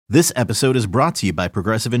This episode is brought to you by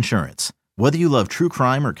Progressive Insurance. Whether you love true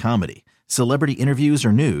crime or comedy, celebrity interviews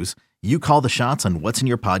or news, you call the shots on what's in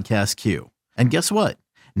your podcast queue. And guess what?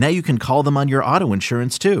 Now you can call them on your auto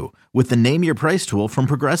insurance too with the Name Your Price tool from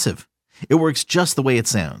Progressive. It works just the way it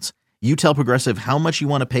sounds. You tell Progressive how much you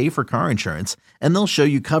want to pay for car insurance, and they'll show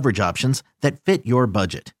you coverage options that fit your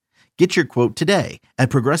budget. Get your quote today at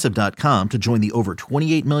Progressive.com to join the over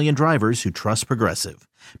 28 million drivers who trust Progressive.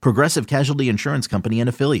 Progressive Casualty Insurance Company and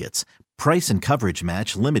Affiliates. Price and coverage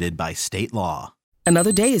match limited by state law.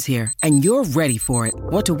 Another day is here, and you're ready for it.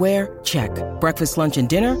 What to wear? Check. Breakfast, lunch, and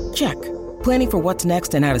dinner? Check. Planning for what's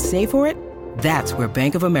next and how to save for it? That's where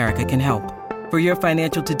Bank of America can help. For your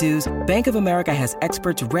financial to-dos, Bank of America has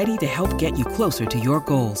experts ready to help get you closer to your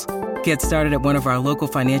goals. Get started at one of our local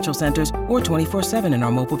financial centers or 24/7 in our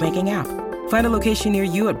mobile banking app. Find a location near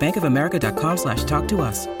you at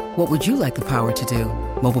bankofamerica.com/talktous. What would you like the power to do?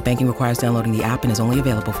 Mobile banking requires downloading the app and is only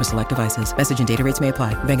available for select devices. Message and data rates may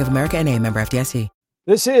apply. Bank of America N.A., member FDIC.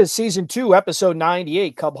 This is Season 2, Episode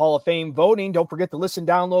 98, Cub Hall of Fame voting. Don't forget to listen,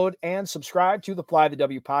 download, and subscribe to the Fly the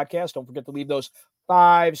W podcast. Don't forget to leave those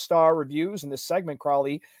 5-star reviews. And this segment,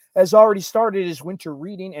 Crawley, has already started his winter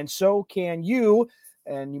reading, and so can you.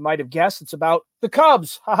 And you might have guessed it's about the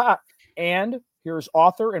Cubs. And here's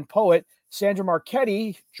author and poet Sandra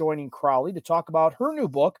Marchetti joining Crowley to talk about her new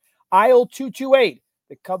book, Aisle 228,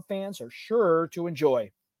 that Cub fans are sure to enjoy.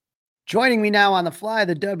 Joining me now on the Fly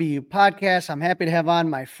the W podcast, I'm happy to have on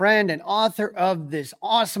my friend and author of this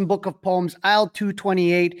awesome book of poems, Aisle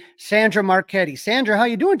 228, Sandra Marchetti. Sandra, how are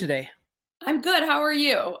you doing today? I'm good. How are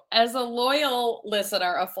you? As a loyal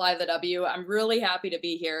listener of Fly the W, I'm really happy to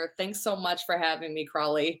be here. Thanks so much for having me,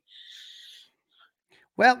 Crawley.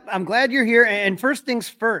 Well, I'm glad you're here. And first things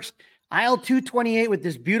first, Aisle 228 with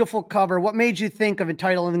this beautiful cover. What made you think of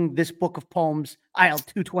entitling this book of poems, Aisle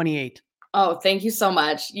 228? Oh, thank you so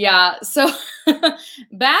much. Yeah. So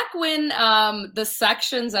back when the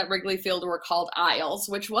sections at Wrigley Field were called aisles,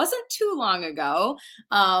 which wasn't too long ago,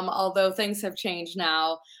 although things have changed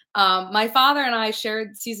now, my father and I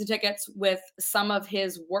shared season tickets with some of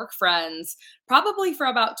his work friends, probably for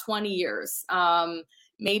about 20 years,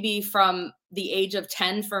 maybe from the age of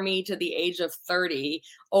 10 for me to the age of 30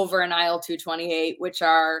 over in aisle 228, which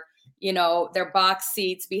are, you know, they're box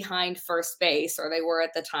seats behind first base, or they were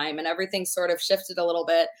at the time, and everything sort of shifted a little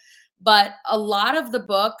bit. But a lot of the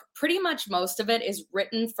book, pretty much most of it, is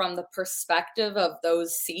written from the perspective of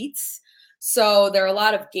those seats. So there are a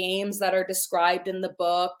lot of games that are described in the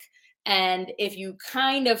book. And if you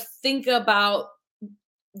kind of think about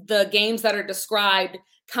the games that are described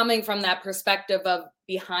coming from that perspective of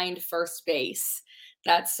behind first base,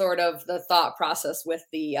 that's sort of the thought process with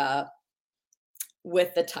the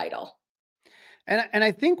title. And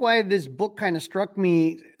I think why this book kind of struck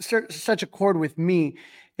me, such a chord with me,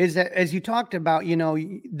 is that as you talked about, you know,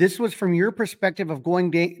 this was from your perspective of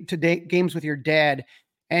going to games with your dad.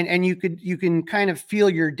 And you can kind of feel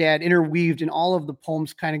your dad interweaved in all of the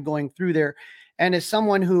poems kind of going through there. And as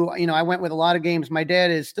someone who, you know, I went with a lot of games, my dad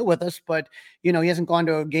is still with us, but, you know, he hasn't gone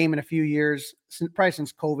to a game in a few years, probably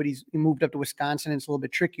since COVID. He moved up to Wisconsin, and it's a little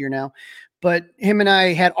bit trickier now. But him and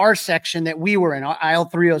I had our section that we were in, aisle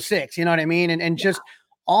 306, you know what I mean? And just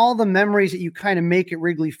all the memories that you kind of make at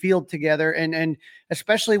Wrigley Field together. And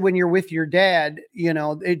especially when you're with your dad, you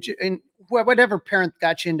know, and whatever parent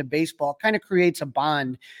got you into baseball kind of creates a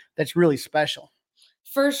bond that's really special.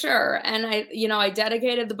 For sure. And I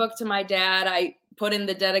dedicated the book to my dad. I put in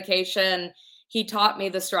the dedication. He taught me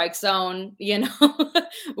the strike zone,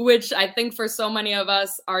 which I think for so many of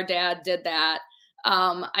us, our dad did that.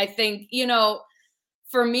 I think,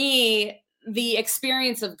 for me, the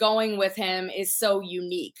experience of going with him is so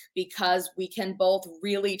unique because we can both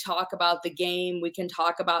really talk about the game. We can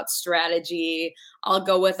talk about strategy. I'll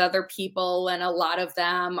go with other people, and a lot of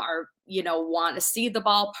them are, want to see the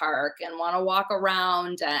ballpark and want to walk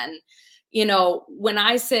around. And, when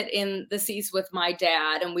I sit in the seats with my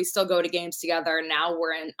dad and we still go to games together, now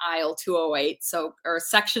we're in aisle 208, or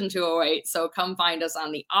section 208. So come find us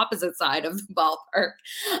on the opposite side of the ballpark.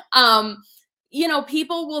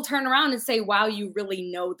 People will turn around and say, wow, you really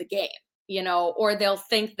know the game, or they'll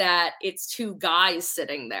think that it's two guys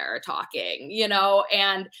sitting there talking,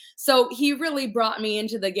 and so he really brought me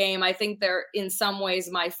into the game. I think in some ways,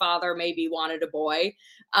 my father maybe wanted a boy,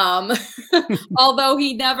 although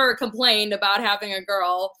he never complained about having a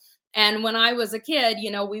girl. And when I was a kid,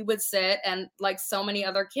 we would sit, and like so many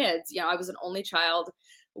other kids, I was an only child.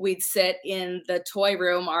 We'd sit in the toy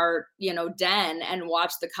room, our, den, and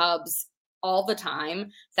watch the Cubs all the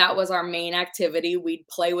time. That was our main activity. We'd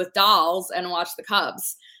play with dolls and watch the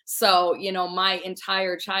Cubs. So, my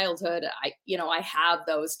entire childhood, I have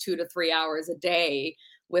those 2 to 3 hours a day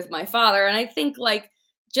with my father. And I think like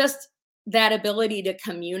just that ability to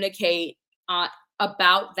communicate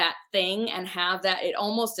about that thing and have that, it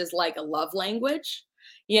almost is like a love language.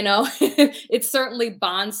 It certainly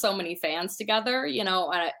bonds so many fans together,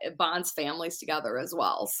 and it bonds families together as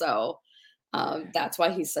well. So that's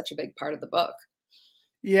why he's such a big part of the book.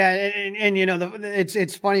 Yeah, and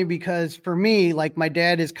it's funny because for me, like my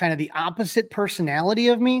dad is kind of the opposite personality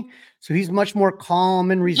of me, so he's much more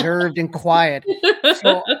calm and reserved and quiet.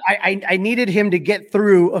 So I needed him to get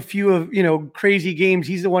through a few of crazy games.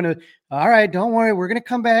 He's the one who, all right, don't worry, we're gonna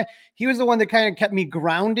come back. He was the one that kind of kept me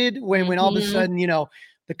grounded when all of a sudden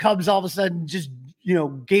the Cubs all of a sudden just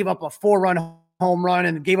gave up a 4-run home run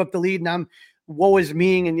and gave up the lead, and I'm woe is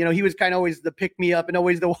me, and he was kind of always the pick me up and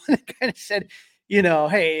always the one that kind of said,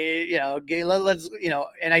 hey, let's,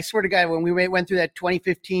 and I swear to God, when we went through that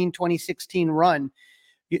 2015, 2016 run,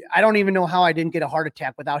 I don't even know how I didn't get a heart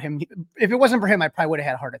attack without him. If it wasn't for him, I probably would have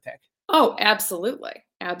had a heart attack. Oh, absolutely.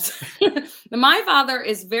 Absolutely. My father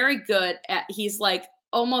is very good he's like,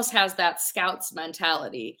 almost has that scouts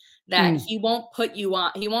mentality that he won't put you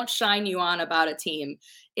on, he won't shine you on about a team.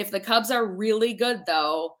 If the Cubs are really good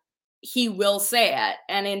though, he will say it.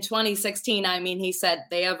 And in 2016, he said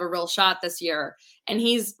they have a real shot this year, and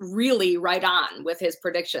he's really right on with his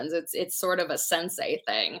predictions. It's sort of a sensei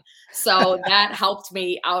thing. So that helped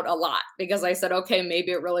me out a lot because I said, okay,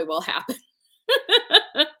 maybe it really will happen.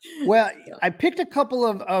 Well, I picked a couple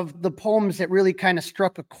of the poems that really kind of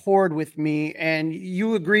struck a chord with me, and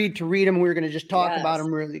you agreed to read them. We were going to just talk about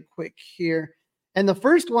them really quick here. And the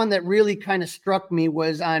first one that really kind of struck me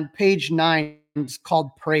was on page 9. It's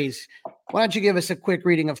called Praise. Why don't you give us a quick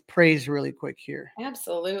reading of Praise really quick here?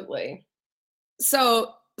 Absolutely.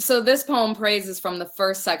 So this poem, Praise, is from the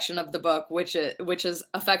first section of the book, which is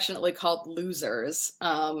affectionately called Losers.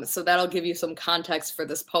 So that'll give you some context for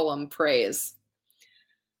this poem, Praise.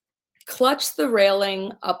 Clutch the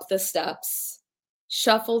railing up the steps,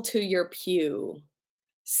 shuffle to your pew,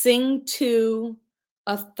 sing to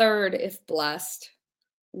a third if blessed,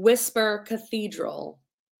 whisper cathedral,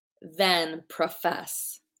 then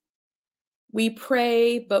profess. We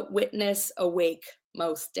pray but witness awake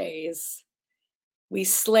most days. We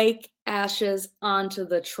slake ashes onto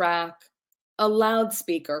the track. A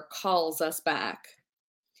loudspeaker calls us back.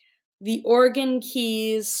 The organ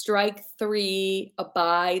keys strike 3,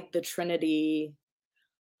 abide the Trinity.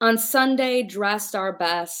 On Sunday, dressed our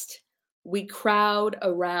best, we crowd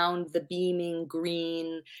around the beaming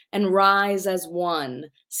green and rise as one,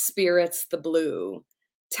 spirits the blue.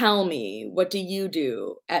 Tell me, what do you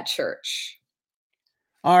do at church?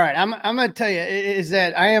 All right, I'm going to tell you is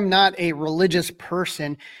that I am not a religious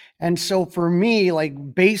person. And so for me,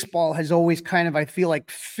 like baseball has always kind of, I feel like,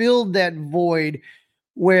 filled that void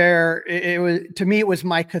where it was, to me, it was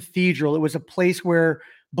my cathedral. It was a place where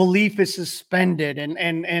belief is suspended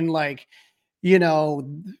and like,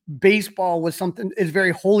 baseball was something is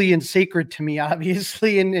very holy and sacred to me,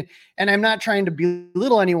 obviously. And I'm not trying to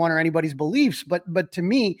belittle anyone or anybody's beliefs, but to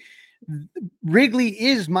me, Wrigley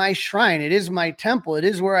is my shrine. It is my temple. It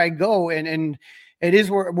is where I go. And it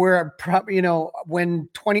is where when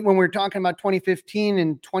we were talking about 2015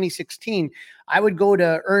 and 2016, I would go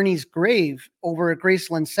to Ernie's grave over at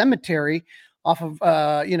Graceland Cemetery off of,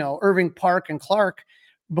 Irving Park and Clark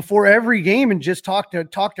before every game and just talk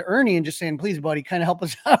to Ernie and just saying, please, buddy, kind of help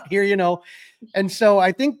us out here, And so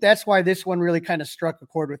I think that's why this one really kind of struck a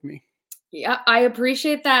chord with me. Yeah, I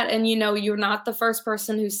appreciate that. And, you're not the first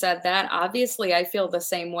person who said that. Obviously, I feel the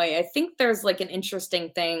same way. I think there's like an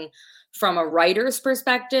interesting thing from a writer's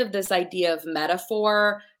perspective, this idea of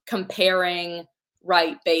metaphor, comparing,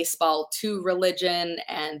 right, baseball to religion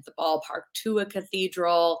and the ballpark to a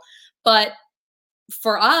cathedral. But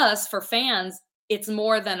for us, for fans, it's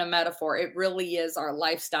more than a metaphor. It really is our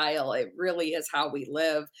lifestyle. It really is how we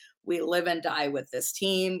live. We live and die with this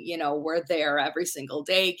team. We're there every single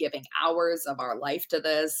day, giving hours of our life to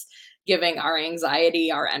this, giving our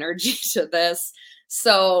anxiety, our energy to this.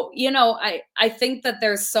 So, I think that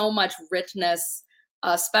there's so much richness,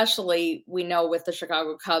 especially we know with the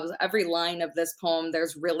Chicago Cubs, every line of this poem,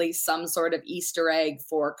 there's really some sort of Easter egg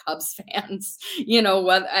for Cubs fans.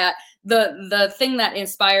 The thing that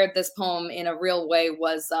inspired this poem in a real way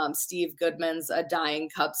was Steve Goodman's A Dying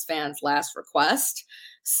Cubs Fan's Last Request.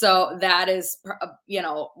 So that is,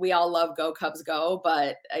 we all love Go Cubs Go,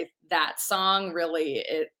 but that song really,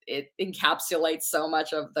 it encapsulates so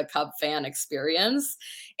much of the Cub fan experience.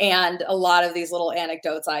 And a lot of these little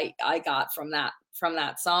anecdotes I got from that from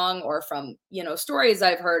that song, or from, stories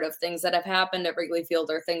I've heard of things that have happened at Wrigley Field,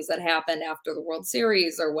 or things that happened after the World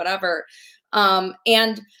Series or whatever.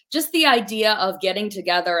 And just the idea of getting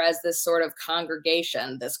together as this sort of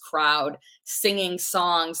congregation, this crowd singing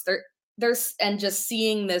songs, and just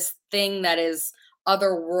seeing this thing that is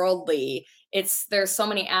otherworldly. There's so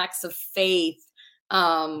many acts of faith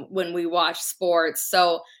when we watch sports.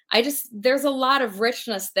 So there's a lot of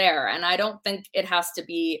richness there. And I don't think it has to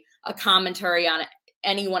be a commentary on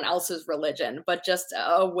anyone else's religion, but just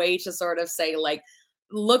a way to sort of say, like,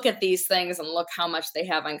 look at these things and look how much they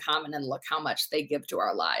have in common, and look how much they give to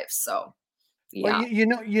our lives. So, yeah.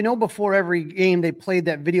 Well, before every game, they played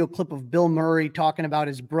that video clip of Bill Murray talking about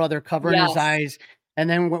his brother covering his eyes, and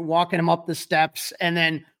then walking him up the steps, and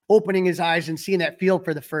then opening his eyes and seeing that field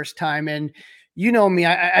for the first time. And you know me,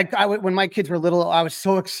 I when my kids were little, I was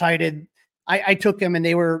so excited. I took them, and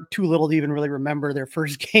they were too little to even really remember their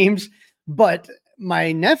first games. But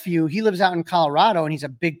my nephew, he lives out in Colorado, and he's a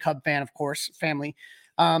big Cub fan, of course, family.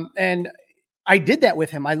 And I did that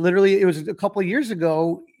with him. It was a couple of years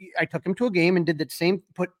ago. I took him to a game and did the same,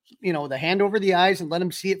 put, the hand over the eyes and let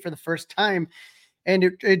him see it for the first time. And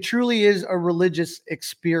it truly is a religious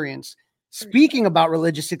experience. Speaking about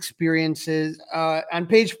religious experiences, on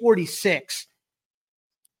page 46,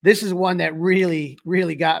 this is one that really,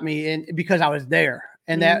 really got me in, because I was there.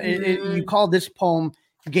 And that you called this poem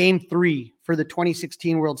Game 3 for the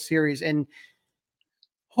 2016 World Series. And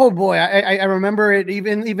oh boy, I remember it,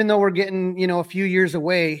 even though we're getting, a few years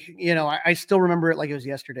away, I still remember it like it was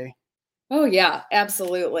yesterday. Oh yeah,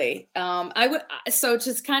 absolutely. So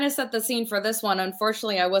to kind of set the scene for this one,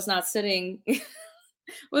 unfortunately, I was not sitting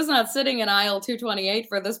in aisle 228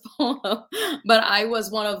 for this poem, but I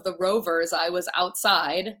was one of the rovers. I was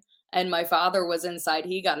outside and my father was inside.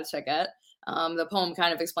 He got a ticket. The poem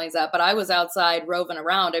kind of explains that, but I was outside roving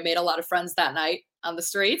around. I made a lot of friends that night on the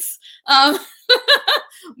streets.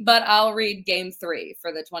 But I'll read Game 3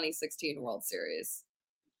 for the 2016 World Series.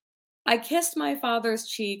 I kissed my father's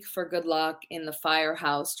cheek for good luck in the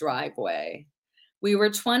firehouse driveway. We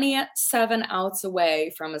were 27 outs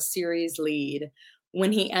away from a series lead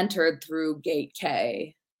when he entered through Gate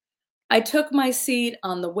K. I took my seat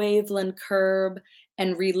on the Waveland curb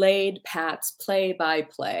and relayed Pat's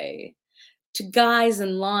play-by-play to guys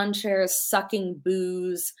in lawn chairs sucking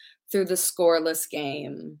booze through the scoreless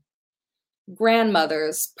game.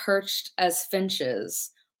 Grandmothers perched as finches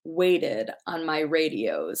waited on my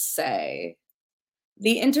radios say.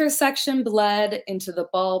 The intersection bled into the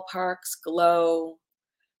ballpark's glow.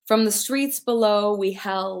 From the streets below, we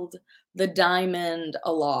held the diamond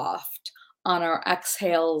aloft on our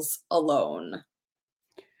exhales alone.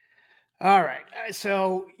 All right.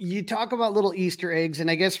 So you talk about little Easter eggs,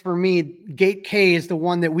 and I guess for me, Gate K is the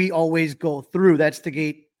one that we always go through. That's the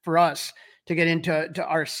gate for us to get into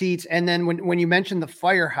our seats. And then when you mentioned the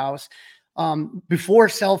firehouse, before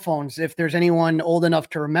cell phones, if there's anyone old enough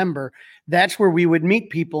to remember, that's where we would meet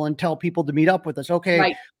people and tell people to meet up with us. Okay,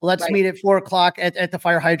 right, let's meet at 4:00 at the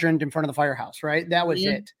fire hydrant in front of the firehouse, right? That was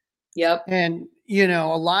it. Yep. And,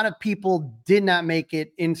 a lot of people did not make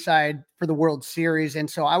it inside for the World Series. And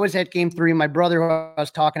so I was at Game 3. My brother, who I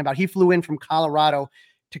was talking about, he flew in from Colorado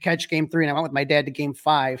to catch Game 3, and I went with my dad to Game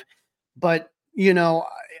 5. But,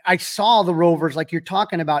 I saw the Rovers, like you're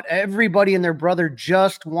talking about. Everybody and their brother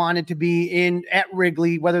just wanted to be at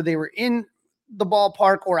Wrigley, whether they were in the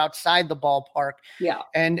ballpark or outside the ballpark. Yeah.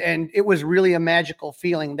 And it was really a magical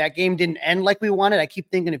feeling. That game didn't end like we wanted. I keep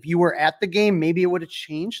thinking if you were at the game, maybe it would have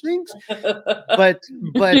changed things. but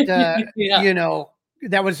yeah.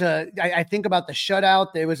 That was I think about the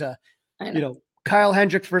shutout. There was Kyle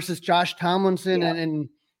Hendricks versus Josh Tomlinson. Yeah. And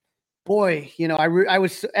boy, I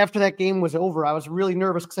was, after that game was over, I was really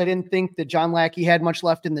nervous because I didn't think that John Lackey had much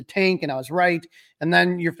left in the tank, and I was right. And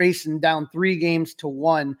then you're facing down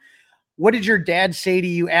 3-1. What did your dad say to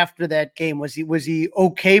you after that game? Was he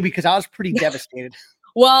okay? Because I was pretty devastated.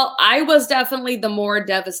 Well, I was definitely the more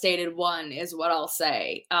devastated one, is what I'll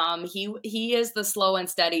say. He is the slow and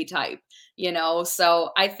steady type,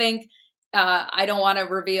 so I think I don't want to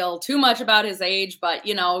reveal too much about his age, but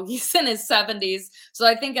he's in his 70s. So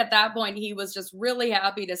I think at that point he was just really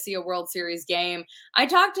happy to see a World Series game. I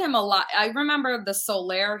talked to him a lot. I remember the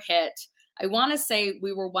Soler hit. I want to say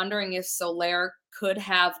we were wondering if Soler could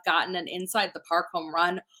have gotten an inside the park home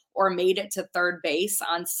run or made it to third base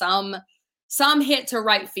on some hit to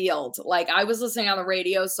right field. Like, I was listening on the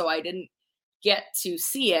radio, so I didn't get to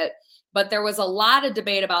see it, but there was a lot of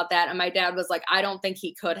debate about that. And my dad was like, I don't think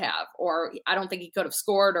he could have, or I don't think he could have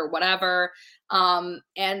scored or whatever. And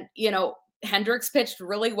Hendricks pitched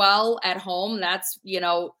really well at home. That's,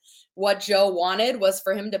 what Joe wanted was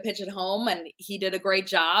for him to pitch at home, and he did a great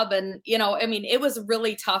job. And, it was a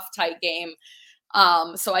really tough, tight game.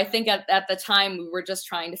 So I think at the time we were just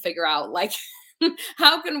trying to figure out, like,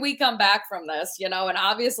 how can we come back from this, and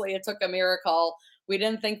obviously it took a miracle. We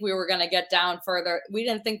didn't think we were going to get down further. We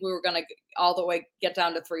didn't think we were going to all the way get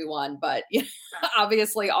down to 3-1, but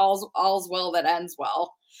obviously all's well that ends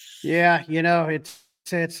well. Yeah.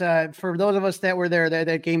 It's for those of us that were there,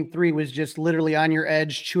 that game 3 was just literally on your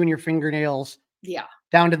edge, chewing your fingernails. Yeah.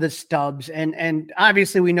 Down to the stubs. And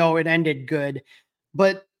obviously we know it ended good,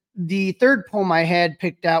 but the third poem I had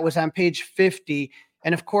picked out was on page 50.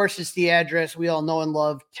 And of course it's the address we all know and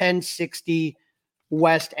love, 1060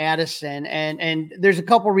 West Addison. And there's a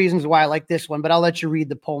couple reasons why I like this one, but I'll let you read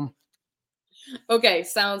the poem. Okay.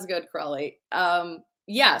 Sounds good, Crowley.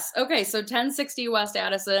 Yes. Okay. So 1060 West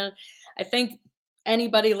Addison, I think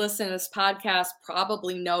anybody listening to this podcast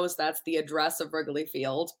probably knows that's the address of Wrigley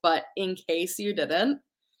Field, but in case you didn't,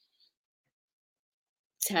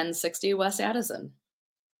 1060 West Addison.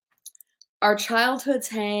 Our childhoods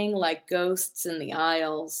hang like ghosts in the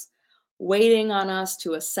aisles, waiting on us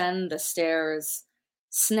to ascend the stairs,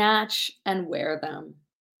 snatch and wear them.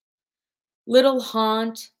 Little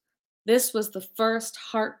haunt, this was the first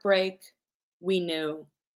heartbreak we knew.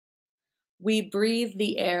 We breathe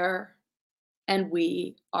the air, and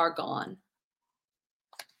we are gone.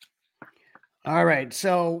 All right.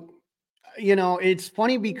 So, it's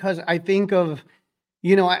funny because I think of,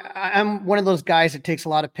 I'm one of those guys that takes a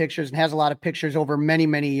lot of pictures and has a lot of pictures over many,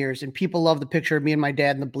 many years. And people love the picture of me and my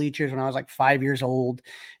dad in the bleachers when I was like 5 years old.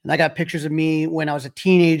 And I got pictures of me when I was a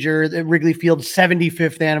teenager at Wrigley Field's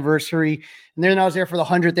 75th anniversary. And then I was there for the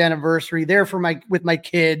 100th anniversary, there with my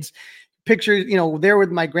kids. Pictures, there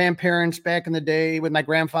with my grandparents back in the day, with my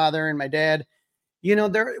grandfather and my dad.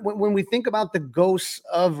 When we think about the ghosts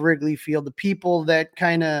of Wrigley Field, the people that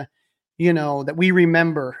kind of, that we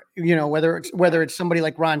remember, whether it's somebody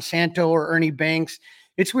like Ron Santo or Ernie Banks,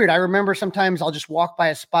 it's weird. I remember sometimes I'll just walk by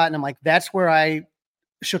a spot and I'm like, that's where I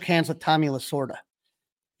shook hands with Tommy Lasorda,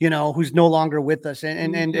 who's no longer with us.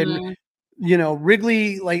 And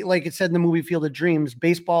Wrigley, like it said in the movie Field of Dreams,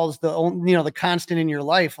 baseball is the only, the constant in your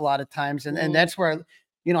life a lot of times. And that's where,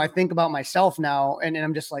 I think about myself now and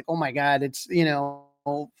I'm just like, oh my God, it's,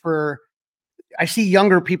 I see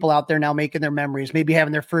younger people out there now making their memories, maybe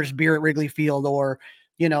having their first beer at Wrigley Field or,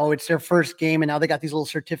 it's their first game and now they got these little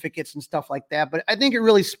certificates and stuff like that. But I think it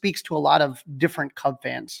really speaks to a lot of different Cub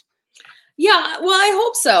fans. Yeah, well, I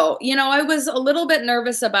hope so. I was a little bit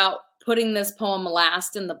nervous about putting this poem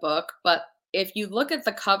last in the book, but if you look at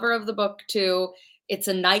the cover of the book too, it's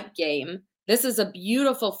a night game. This is a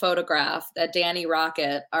beautiful photograph that Danny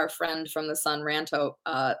Rocket, our friend from the Sun Ranto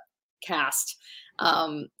cast,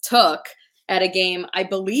 took at a game. I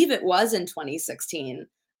believe it was in 2016.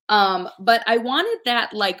 But I wanted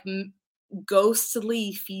that like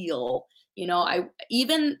ghostly feel.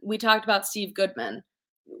 We talked about Steve Goodman,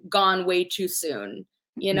 gone way too soon.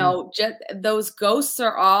 Just those ghosts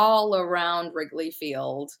are all around Wrigley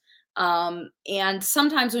Field. And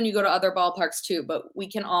sometimes when you go to other ballparks too, but we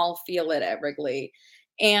can all feel it at Wrigley.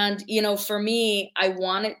 And, for me, I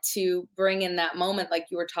wanted to bring in that moment, like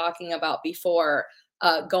you were talking about before,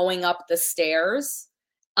 going up the stairs.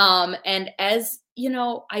 And as,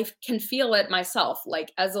 I can feel it myself,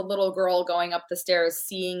 like as a little girl going up the stairs,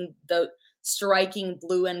 seeing the striking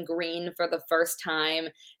blue and green for the first time.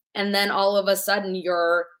 And then all of a sudden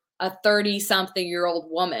you're a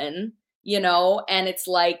 30-something-year-old woman, and it's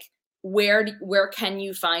like, where can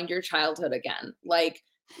you find your childhood again? Like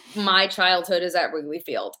my childhood is at Wrigley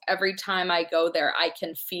Field. Every time I go there, I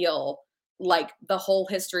can feel like the whole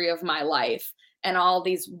history of my life and all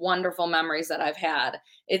these wonderful memories that I've had.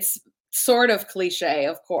 It's sort of cliche,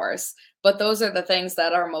 of course, but those are the things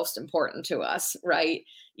that are most important to us, right?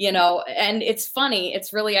 And it's funny,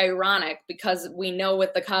 it's really ironic because we know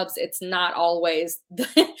with the Cubs, it's not always,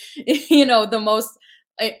 the most,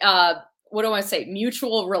 what do I say,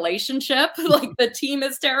 mutual relationship. Like the team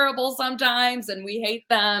is terrible sometimes and we hate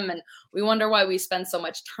them and we wonder why we spend so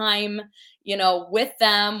much time, with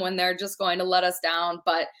them when they're just going to let us down.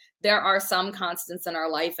 But there are some constants in our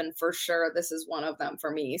life, and for sure, this is one of them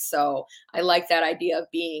for me. So I like that idea of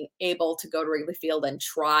being able to go to Wrigley Field and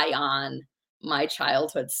try on my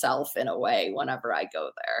childhood self in a way whenever I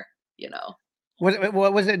go there,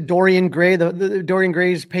 What was it? Dorian Gray, the Dorian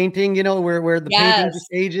Gray's painting, where the painting just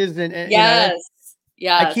ages and yes.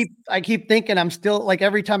 Yeah. I keep thinking I'm still like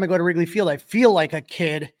every time I go to Wrigley Field, I feel like a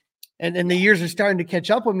kid. And the years are starting to catch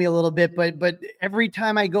up with me a little bit, but every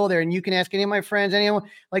time I go there, and you can ask any of my friends, anyone,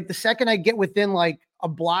 like the second I get within like a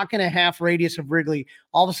block and a half radius of Wrigley.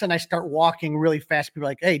 All of a sudden I start walking really fast. People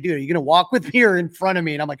are like, hey dude, are you going to walk with me or in front of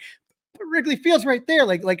me? And I'm like, but Wrigley Field's right there.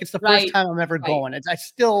 Like it's the first time I'm ever going. I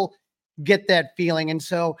still get that feeling. And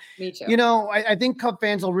so, me too. I think Cub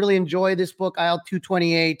fans will really enjoy this book, Aisle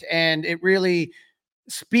 228. And it really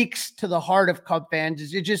speaks to the heart of Cub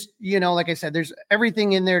fans. It just, like I said, there's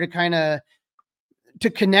everything in there to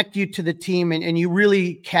connect you to the team. And you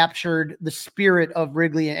really captured the spirit of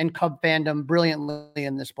Wrigley and Cub fandom brilliantly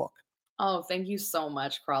in this book. Oh, thank you so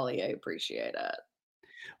much, Crawley. I appreciate it.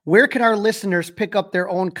 Where can our listeners pick up their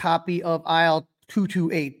own copy of Aisle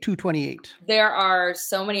 228? There are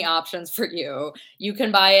so many options for you. You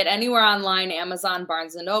can buy it anywhere online, Amazon,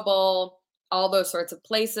 Barnes & Noble, all those sorts of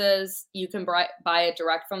places. You can buy it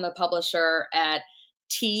direct from the publisher at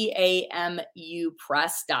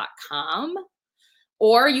tamupress.com.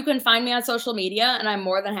 Or you can find me on social media, and I'm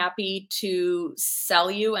more than happy to sell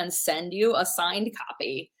you and send you a signed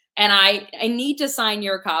copy. And I need to sign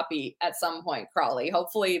your copy at some point, Crawley,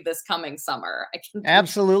 hopefully this coming summer.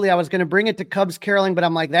 Absolutely. I was going to bring it to Cubs caroling, but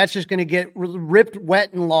I'm like, that's just going to get ripped,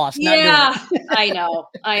 wet, and lost. Yeah, I know.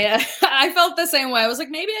 I felt the same way. I was like,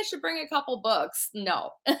 maybe I should bring a couple books.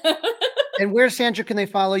 No. And where, Sandra, can they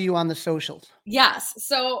follow you on the socials? Yes.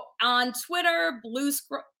 So on Twitter, Blue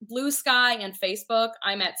Sky, and Facebook,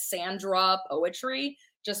 I'm at Sandra Poetry,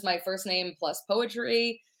 just my first name plus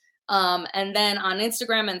poetry. And then on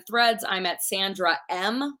Instagram and Threads, I'm at Sandra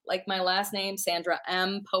M, like my last name, Sandra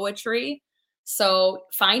M Poetry. So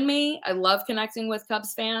find me. I love connecting with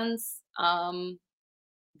Cubs fans.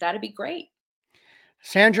 That'd be great.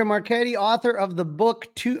 Sandra Marchetti, author of the book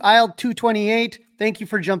Aisle 228. Thank you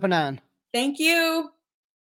for jumping on. Thank you.